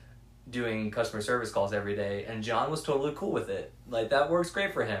 doing customer service calls every day, and John was totally cool with it. Like, that works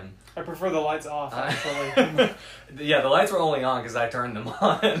great for him. I prefer the lights off, actually. Yeah, the lights were only on because I turned them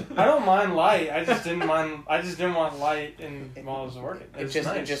on. I don't mind light. I just didn't want light while I was working.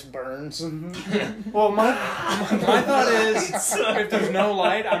 It just burns. Well, my thought is, if there's no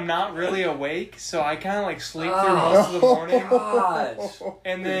light, I'm not really awake, so I kind of like sleep through most of the morning. Gosh.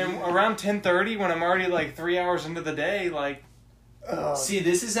 And then around 10:30, when I'm already like 3 hours into the day, like. See,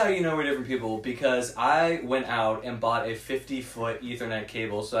 this is how you know we're different people, because I went out and bought a 50-foot Ethernet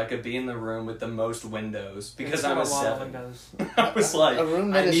cable so I could be in the room with the most windows, because I'm a 7. I was like,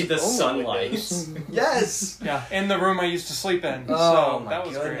 I need the sunlight. Yes! Yeah, in the room I used to sleep in. Oh, so my that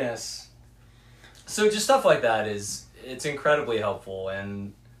was goodness. Great. So just stuff like that it's incredibly helpful,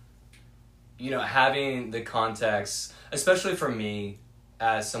 and, you know, having the context, especially for me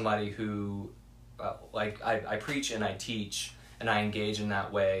as somebody who, I preach and I teach, and I engage in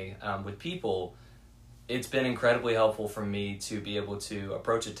that way with people, it's been incredibly helpful for me to be able to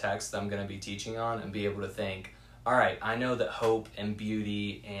approach a text that I'm going to be teaching on and be able to think, all right, I know that hope and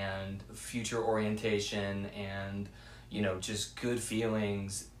beauty and future orientation and, you know, just good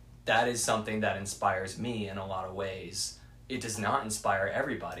feelings, that is something that inspires me in a lot of ways. It does not inspire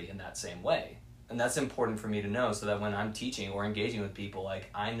everybody in that same way. And that's important for me to know, so that when I'm teaching or engaging with people,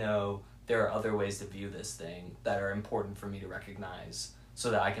 like, I know there are other ways to view this thing that are important for me to recognize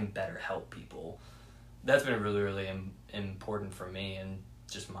so that I can better help people. That's been really, really important for me in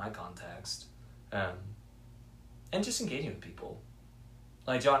just my context. And just engaging with people.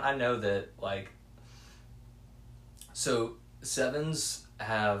 Like, John, I know that, like, so 7s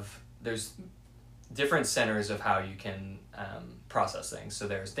there's different centers of how you can process things. So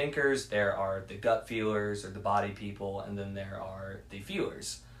there's thinkers, there are the gut feelers or the body people, and then there are the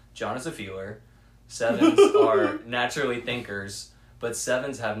feelers. John is a feeler. 7s are naturally thinkers, but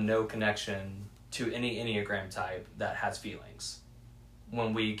 7s have no connection to any Enneagram type that has feelings.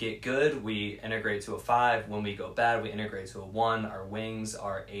 When we get good, we integrate to a 5. When we go bad, we integrate to a 1. Our wings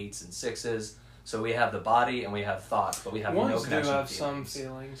are 8s and 6s. So we have the body and we have thoughts, but we have no connection to feelings. 1s do have some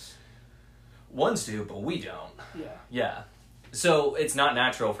feelings. 1s do, but we don't. Yeah. Yeah. So it's not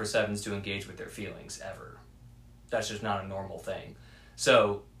natural for 7s to engage with their feelings ever. That's just not a normal thing.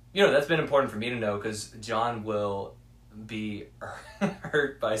 So, you know, that's been important for me to know, because John will be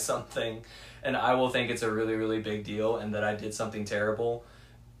hurt by something and I will think it's a really, really big deal and that I did something terrible.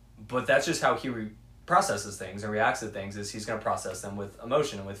 But that's just how he processes things and reacts to things is he's going to process them with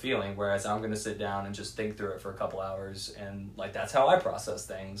emotion and with feeling, whereas I'm going to sit down and just think through it for a couple hours, and like that's how I process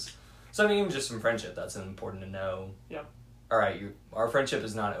things. So I mean, even just from friendship, that's important to know. Yep. All right, our friendship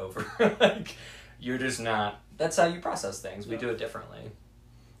is not over. Like, you're just not. That's how you process things. We do it differently.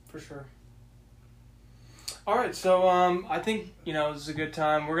 For sure. All right, so I think, this is a good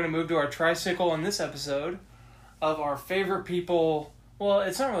time. We're going to move to our tricycle in this episode of our favorite people. Well,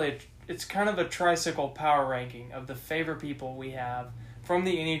 it's not really, it's kind of a tricycle power ranking of the favorite people we have from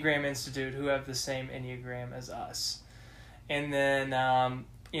the Enneagram Institute who have the same Enneagram as us. And then,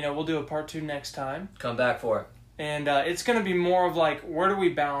 we'll do a part 2 next time. Come back for it. And it's going to be more of like, where do we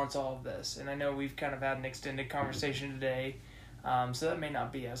balance all of this? And I know we've kind of had an extended conversation today, so that may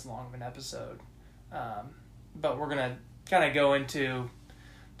not be as long of an episode. But we're going to kind of go into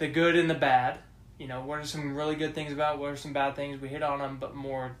the good and the bad. What are some really good things about it? What are some bad things? We hit on them, but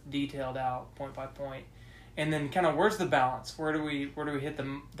more detailed out, point by point. And then kind of where's the balance? Where do we hit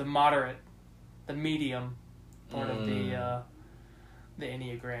the moderate, the medium part of the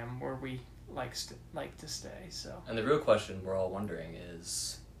Enneagram, where we like to stay. So. And the real question we're all wondering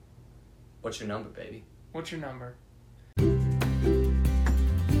is, what's your number, baby? What's your number?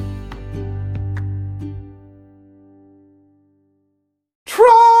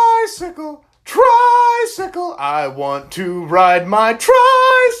 Tricycle, tricycle, I want to ride my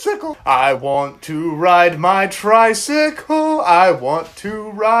tricycle. I want to ride my tricycle. I want to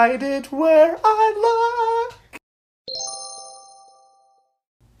ride it where I like.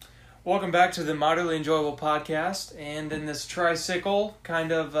 Welcome back to the Moderately Enjoyable Podcast, and in this tricycle,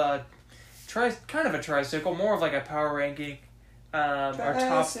 kind of a tricycle, more of like a power ranking. Our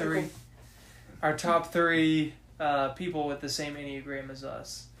top three people with the same Enneagram as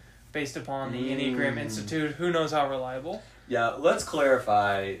us, based upon the Enneagram Institute. Who knows how reliable? Yeah, let's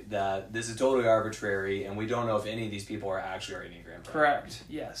clarify that this is totally arbitrary, and we don't know if any of these people are actually our Enneagram type. Correct.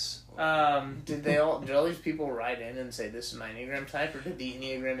 Yes. Did all these people write in and say this is my Enneagram type, or did the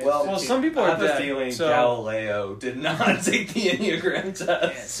Enneagram Institute? Well, some people I are have a dead, feeling so- Galileo did not take the Enneagram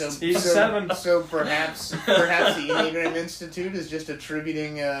test. Yeah, so perhaps the Enneagram Institute is just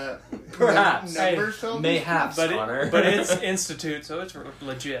attributing Perhaps. numbers to them? Mayhaps, Connor. but it's institute, so it's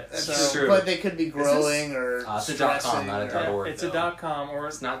legit. That's So true. But they could be growing or it's a stressing. .com, not a .org. it's though. a .com or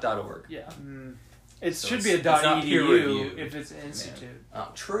It's not .org. yeah. Mm. It So should be a it's not peer .edu reviewed. if it's an institute. Oh,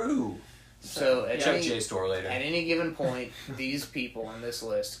 true. So at Check any, JSTOR later. at any given point, these people on this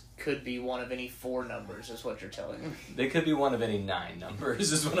list could be one of any 4 numbers, is what you're telling me. They could be one of any 9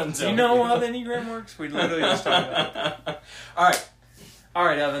 numbers, is what I'm Do telling you you. know how the Enneagram works? We literally just talked about it. All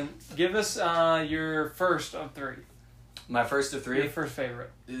right, Evan, give us your first of 3. My first of 3? Your first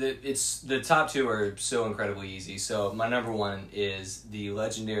favorite. It's the top 2 are so incredibly easy. So my number 1 is the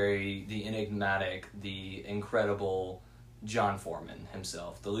legendary, the enigmatic, the incredible John Foreman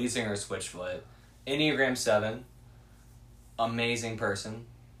himself, the lead singer of Switchfoot. Enneagram 7, amazing person,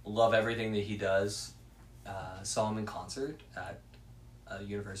 love everything that he does. Saw him in concert at a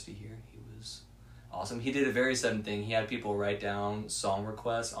university here. He was awesome. He did a very sudden thing. He had people write down song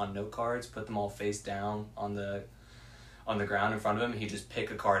requests on note cards, put them all face down on the ground in front of him. He'd just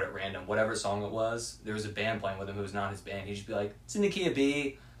pick a card at random, whatever song it was. There was a band playing with him who was not his band. He'd just be like, it's in the key of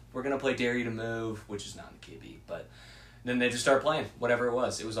B. We're going to play Dare You to Move, which is not in the key of B. But then they just start playing, whatever it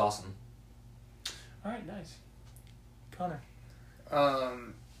was. It was awesome. All right, nice. Connor.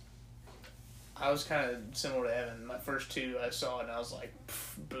 I was kind of similar to Evan. My first 2 I saw and I was like,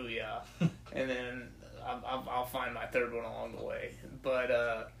 booyah. And then I'll find my third one along the way.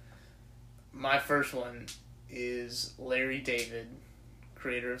 But my first one is Larry David,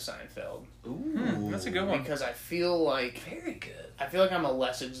 creator of Seinfeld. Ooh. That's a good one. Because I feel like Very good. I'm a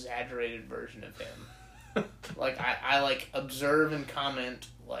less exaggerated version of him. Like I like observe and comment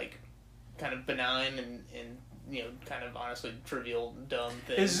like kind of benign and kind of honestly trivial, dumb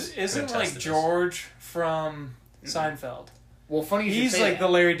things. Isn't Gonna like test this. George from Seinfeld? Well, funny you should He's say like that. the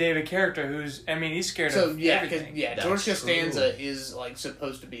Larry David character who's, he's scared So of yeah, 'cause, everything. yeah, That's George true. Costanza is like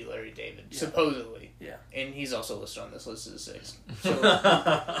supposed to be Larry David, Yeah. supposedly. Yeah. And he's also listed on this list as 6. So,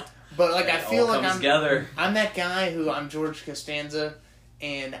 but like I It feel all like comes together. I'm that guy who I'm George Costanza,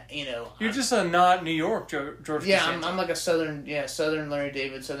 and You're just a not New York George Costanza. I'm like a southern Larry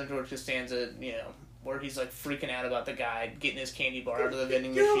David, southern George Costanza, where he's like freaking out about the guy getting his candy bar out of the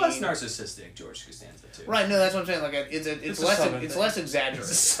vending You're machine. less narcissistic, George Costanza, too. Right, no, that's what I'm saying. Like it's a less southern it's thing. less exaggerated.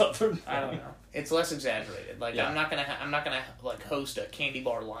 It's a southern I don't know. It's less exaggerated. Like Yeah. I'm not gonna like host a candy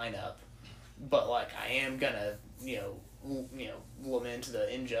bar lineup, but like I am gonna lament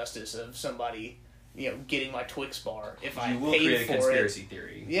the injustice of somebody getting my Twix bar if I You will paid create a for conspiracy it.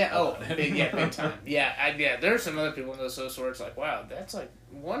 theory. Yeah. Oh, about it. big time. Yeah. There's some other people in those where it's like, wow, that's like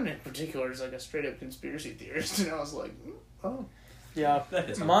one in particular is like a straight up conspiracy theorist, and I was like, oh, Yeah, That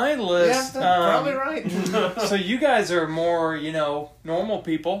is my yeah, list. that's probably right. So you guys are more, normal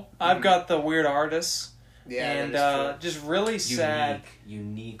people. I've got the weird artists Yeah, and that is just really sad,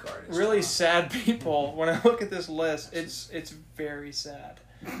 unique artist. really John. sad people. When I look at this list, it's very sad.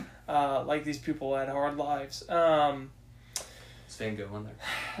 Like these people had hard lives. Is Van Gogh on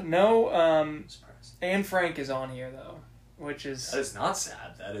there? No, I'm surprised. Anne Frank is on here though, which That is is not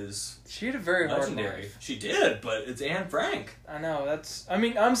sad. That is she had a very hard legendary. life. She did, but it's Anne Frank. I know that's. I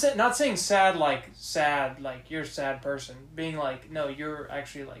mean, not saying sad like you're a sad person. Being like, no, you're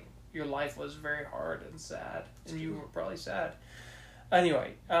actually like your life was very hard and sad, and you were probably sad.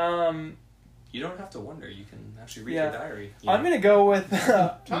 Anyway, You don't have to wonder. You can actually read Yeah. your diary. I'm gonna go with.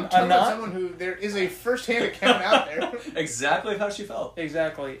 Talk I'm about not someone who there is a first-hand account out there. exactly how she felt.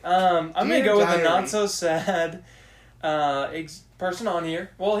 exactly. I'm gonna Dear go with a diary. not so sad person on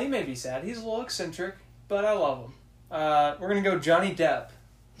here. Well, he may be sad. He's a little eccentric, but I love him. We're gonna go Johnny Depp.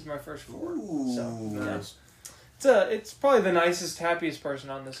 He's my first four. So Nice. it's probably the nicest, happiest person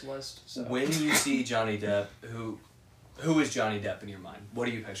on this list. So. When you see Johnny Depp, who is Johnny Depp in your mind? What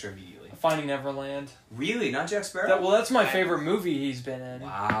do you picture immediately? Finding Neverland. Really, not Jack Sparrow? That's my favorite movie he's been in.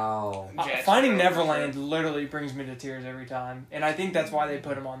 Wow. Jack Finding Sparrow, Neverland for literally brings me to tears every time, and I think that's why they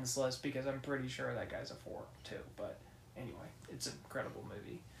put him on this list because I'm pretty sure that guy's a 4 too. But anyway, it's an incredible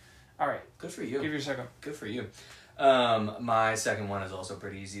movie. All right, Good for you. give your second. Good for you. My second one is also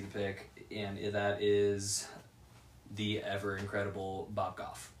pretty easy to pick, and that is the ever incredible Bob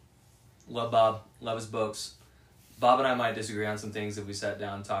Goff. Love Bob. Love his books. Bob and I might disagree on some things if we sat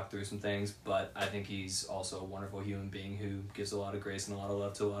down and talked through some things, but I think he's also a wonderful human being who gives a lot of grace and a lot of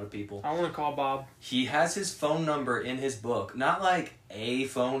love to a lot of people. I want to call Bob. He has his phone number in his book. Not like a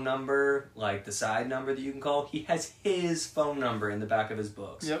phone number, like the side number that you can call. He has his phone number in the back of his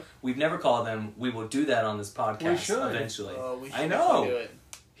books. Yep. We've never called him. We will do that on this podcast We should. eventually. We should I definitely know. do it.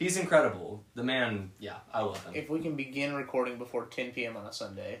 He's incredible. The man, yeah, I love him. If we can begin recording before 10 p.m. on a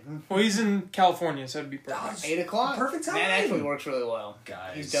Sunday. Well, he's in California, so it'd be perfect. 8 o'clock. Perfect time. That actually works really well.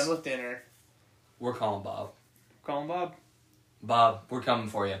 Guys, He's done with dinner. we're calling Bob. Call him Bob. Bob, we're coming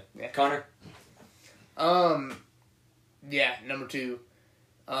for you. Yeah. Connor? Yeah, number 2.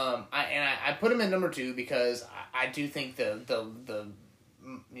 I put him in number 2 because I do think the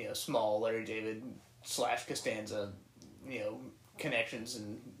small Larry David / Costanza, connections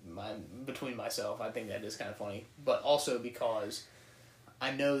between myself. I think that is kind of funny, but also because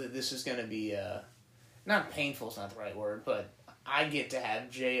I know that this is going to be not painful. Is not the right word, but I get to have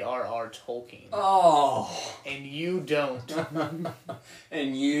J.R.R. Tolkien, Oh. and you don't.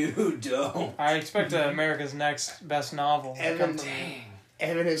 And you don't. I expect America's Next Best Novel to come from you. Dang.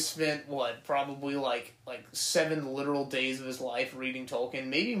 Evan has spent probably like 7 literal days of his life reading Tolkien,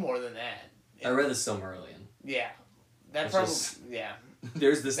 maybe more than that. I read the Silmarillion. Yeah, that It's probably just- yeah.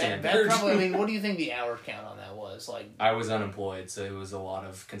 There's the That standard. probably. I mean, what do you think the hour count on that was? Like, I was unemployed, so it was a lot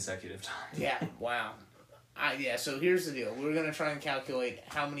of consecutive time. yeah, wow. So here's the deal. We're gonna try and calculate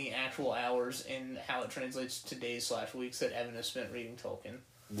how many actual hours and how it translates to days / weeks that Evan has spent reading Tolkien.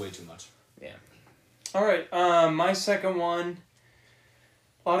 Way too much. Yeah. All right, my second one.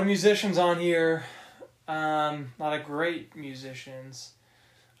 A lot of musicians on here. A lot of great musicians.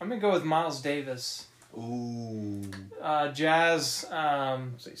 I'm gonna go with Miles Davis. Ooh. Jazz.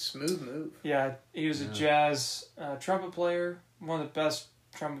 It's a smooth move. Yeah, he was a jazz trumpet player. One of the best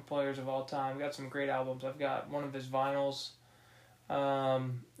trumpet players of all time. Got some great albums. I've got one of his vinyls.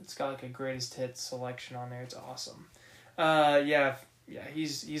 It's got like a greatest hits selection on there. It's awesome.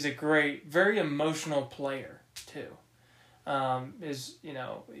 He's a great, very emotional player too.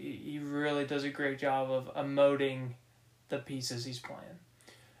 He really does a great job of emoting the pieces he's playing.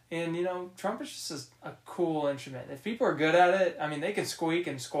 And, trumpet's just a cool instrument. If people are good at it, I mean, they can squeak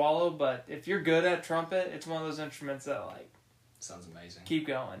and swallow, but if you're good at trumpet, it's one of those instruments that, Sounds amazing. keep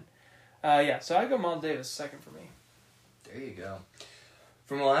going. So I go Miles Davis second for me. There you go.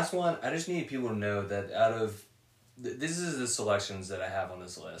 For my last one, I just need people to know that out of... This is the selections that I have on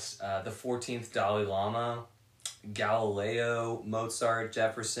this list. The 14th Dalai Lama, Galileo, Mozart,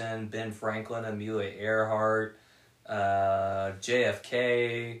 Jefferson, Ben Franklin, Amelia Earhart,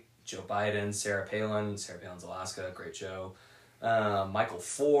 JFK, Joe Biden, Sarah Palin's Alaska, great show. Michael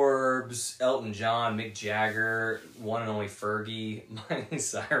Forbes, Elton John, Mick Jagger, one and only Fergie, Miley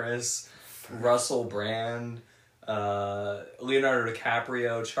Cyrus, Russell Brand, Leonardo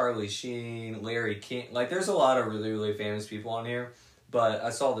DiCaprio, Charlie Sheen, Larry King. There's a lot of really, really famous people on here. but I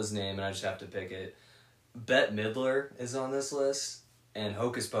saw this name and I just have to pick it. Bette Midler is on this list, and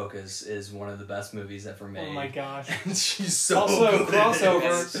Hocus Pocus is one of the best movies ever made. Oh my gosh. And she's so Also, good at it.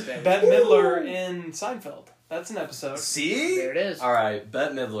 crossover, Bette Midler in Seinfeld. That's an episode. See? There it is. All right,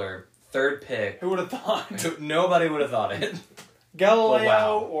 Bette Midler, third pick. Who would have thought? Nobody would have thought it. Galileo Oh,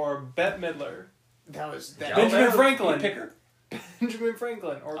 wow. or Bette Midler? That was that. Benjamin Franklin. You pick her. Benjamin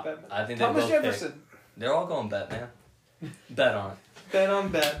Franklin or Bette Midler? I think they Thomas both Jefferson. They're all going bet, man. Bet on it. Bet on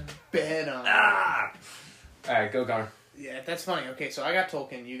Bette. Ben on. Ah! All right, go Connor. Yeah, that's funny. Okay, so I got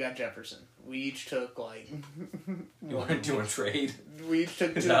Tolkien, you got Jefferson. We each took like. You want to do a trade? We each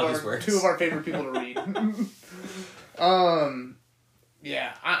took Is two that of, how this our, works? two of our favorite people to read.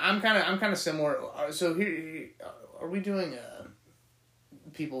 Yeah, I'm kind of similar. So here, are we doing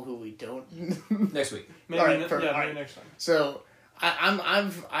people who we don't? Next week. Maybe, All right, maybe perfect. All right. next time. So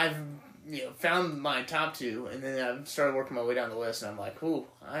I've found my top two, and then I've started working my way down the list, and I'm like, ooh,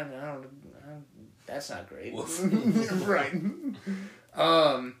 I don't, that's not great. Woof. Right.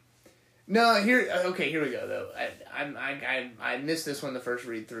 No, here we go though. I missed this one the first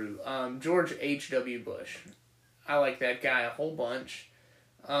read through. George H.W. Bush. I like that guy a whole bunch.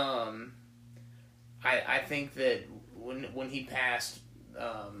 I think that when he passed,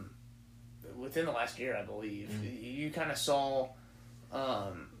 within the last year, I believe, you kind of saw,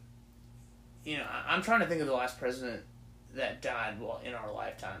 I'm trying to think of the last president that died in our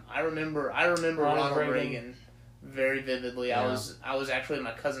lifetime. I remember Ronald Reagan very vividly. Yeah. I was actually at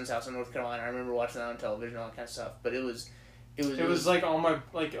my cousin's house in North Carolina. I remember watching that on television, all that kind of stuff. But it was like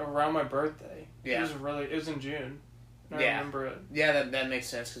around my birthday. Yeah. It was in June. I Yeah. remember it. Yeah, that makes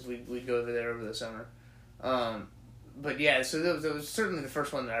sense because we'd go over there over the summer. But yeah, so that was certainly the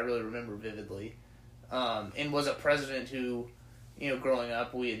first one that I really remember vividly, and was a president who, growing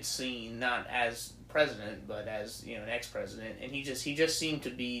up we had seen not as president but as an ex-president, and he just seemed to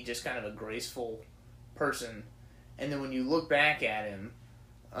be just kind of a graceful person, and then when you look back at him,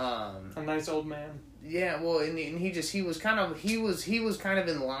 A nice old man. yeah, well, and he was kind of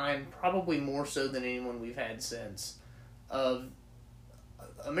in line, probably more so than anyone we've had since. Of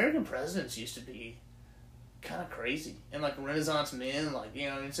American presidents used to be kind of crazy and like Renaissance men, like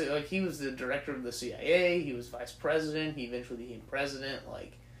and so like he was the director of the CIA, he was vice president, he eventually became president.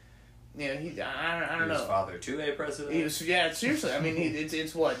 Like, I don't know. His father to a president. He was seriously. I mean,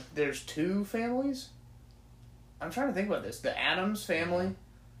 it's what, there's two families. I'm trying to think about this. The Addams family,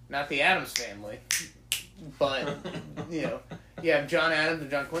 not the Addams family, but you have John Adams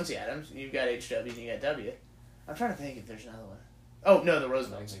and John Quincy Adams. You've got H.W. and you got W. I'm trying to think if there's another one. Oh no, the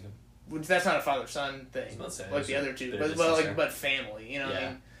Roosevelts. Which that's not a father-son thing, I was about to say, like the other two, bit of but distance but family. What I Yeah.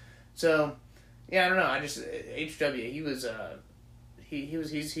 mean? So, yeah, I don't know. I just H.W. He was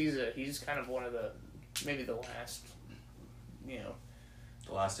he's kind of one of the, maybe the last,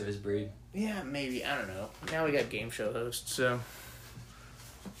 The last of his breed. yeah, maybe, I don't know. Now we got game show hosts, so,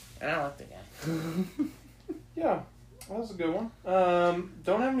 and I like the guy. Yeah, that was a good one.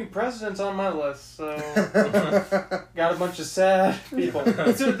 Don't have any presidents on my list, so got a bunch of sad people.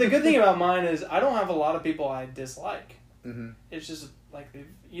 So the good thing about mine is I don't have a lot of people I dislike. Mm-hmm. It's just like they've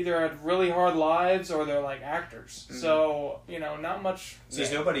either had really hard lives or they're like actors. Mhm. So not much. So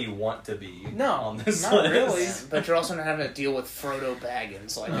there's nobody you want to be No, on this not list. really. But you're also not having to deal with Frodo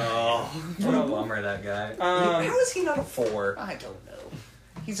Baggins. Like, Oh, what a bummer, that guy. Um, How is he not a 4? I don't know.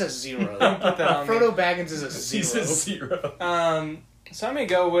 He's a 0. Put that on me. Frodo Baggins is a 0. He's a 0. So I'm gonna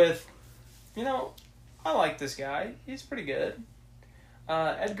go with, I like this guy. He's pretty good.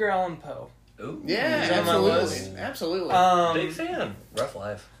 Edgar Allan Poe. Ooh. Yeah, He's on my list. absolutely. Absolutely. Big fan. Rough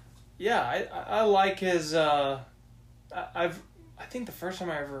life. Yeah, I like his. I think the first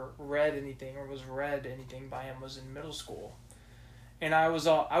time I ever read anything or was read anything by him was in middle school, and I was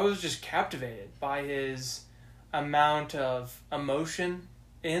just captivated by his amount of emotion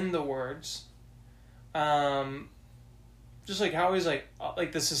in the words. Just like how he's like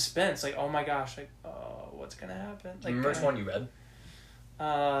the suspense, like, oh my gosh, like, what's gonna happen? Like, Remember which one you read?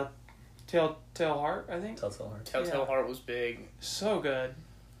 Telltale Heart, I think. Telltale Heart. Telltale Yeah. Heart was big. So good.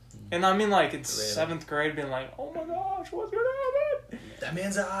 And I mean, like, it's Relatable. 7th grade, being like, oh my gosh, what's gonna happen? That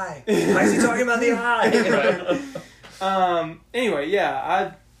man's eye. Why is he talking about the eye? Anyway,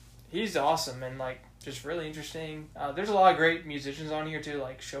 yeah, he's awesome and like just really interesting. There's a lot of great musicians on here too,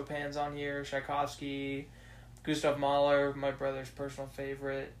 like Chopin's on here, Tchaikovsky, Gustav Mahler, my brother's personal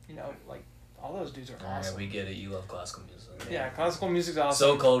favorite. Like all those dudes are awesome. Yeah, we get it. You love classical music. Yeah, classical music's awesome.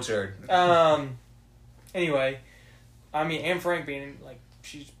 So cultured. Anyway, I mean, Anne Frank being like,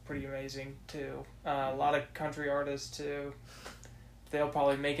 she's pretty amazing too. A lot of country artists too. they'll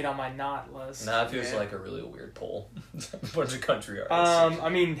probably make it on my not list. Nah, it feels Yeah. like a really weird poll. A bunch of country artists. I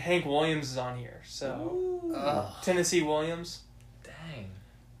mean, Hank Williams is on here, so Ooh. Tennessee Williams.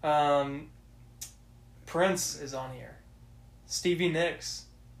 Dang. Prince is on here. Stevie Nicks.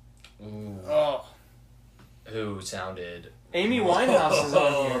 Ooh. Oh, Who sounded... Amy Winehouse is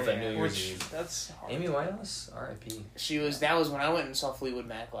on here. That New Year's which Eve. that's hard. Amy Winehouse? R.I.P. that was when I went and saw Fleetwood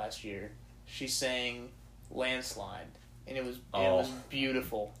Mac last year. She sang "Landslide," and it was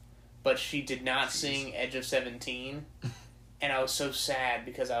beautiful, but she did not sing "Edge of 17," and I was so sad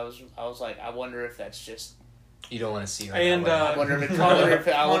because I was like, I wonder if that's just. You don't want to see her. And I wonder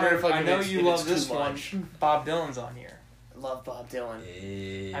if like, I know if you it's love too this one. much. Bob Dylan's on here. Love Bob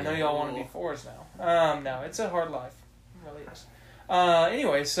Dylan. I know y'all want to be fours now. No, it's a hard life. It really is.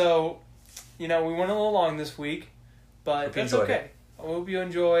 Anyway, so, we went a little long this week, but Hope you that's enjoyed okay. I hope you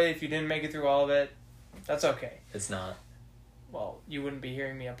enjoy. If you didn't make it through all of it, that's okay. It's not. Well, you wouldn't be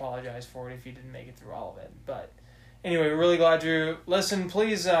hearing me apologize for it if you didn't make it through all of it. But anyway, we're really glad you listened.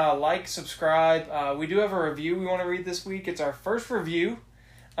 Please like, subscribe. We do have a review we want to read this week. It's our first review.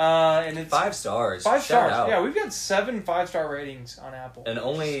 And it's 5 stars. 5 Shout stars. out. Yeah, we've got 7 5-star ratings on Apple. And which is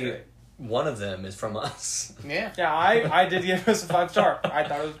only great. one of them is from us. Yeah. Yeah, I did give us a 5-star. I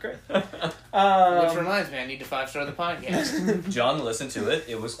thought it was great. Which reminds me, I need to 5-star the podcast. John listened to it.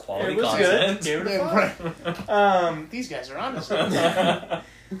 It was quality It was content. good. Gave it a 5. These guys are honest.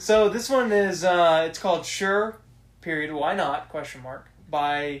 So this one is it's called Sure, period, why not, question mark,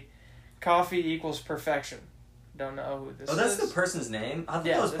 by Coffee Equals Perfection. Don't know who this is. Oh, that's the person's name? I thought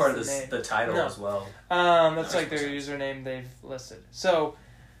Yeah, that was that's part of the this, name. the title No. as well. That's like That their makes username they've listed. So,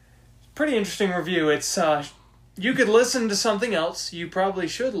 pretty interesting review. It's, you could listen to something else. You probably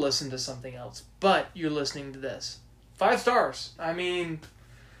should listen to something else. But you're listening to this. 5 stars. I mean,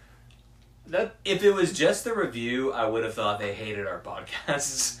 that... If it was just the review, I would have thought they hated our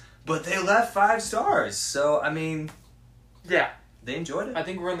podcasts. But they left 5 stars. So, I mean, Yeah, they enjoyed it. I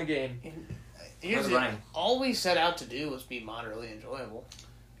think we're in the game. Here's How's it running? all we set out to do was be moderately enjoyable.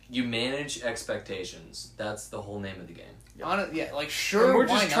 You manage expectations. That's the whole name of the game. Like sure. And we're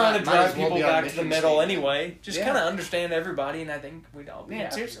why just trying to not? Might as drive well people be our back to the mission middle statement. anyway. Just Yeah. kind of understand everybody, and I think we'd all be Yeah,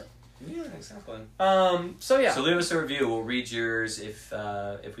 happy. seriously. Yeah, exactly. So yeah. So leave us a review. We'll read yours if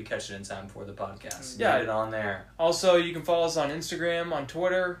we catch it in time for the podcast. Yeah. Get it on there. Also, you can follow us on Instagram, on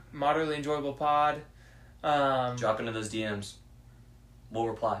Twitter, Moderately Enjoyable Pod. Drop into those DMs. We'll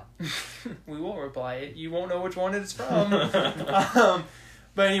reply. We won't reply it. You won't know which one it's from.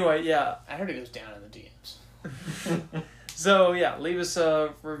 But anyway, yeah. I heard it goes down in the DMs. So yeah, leave us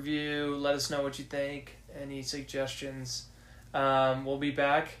a review. Let us know what you think. Any suggestions. We'll be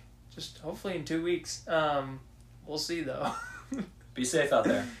back just hopefully in 2 weeks. We'll see though. Be safe out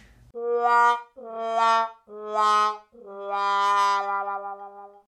there. La la la la la la la la.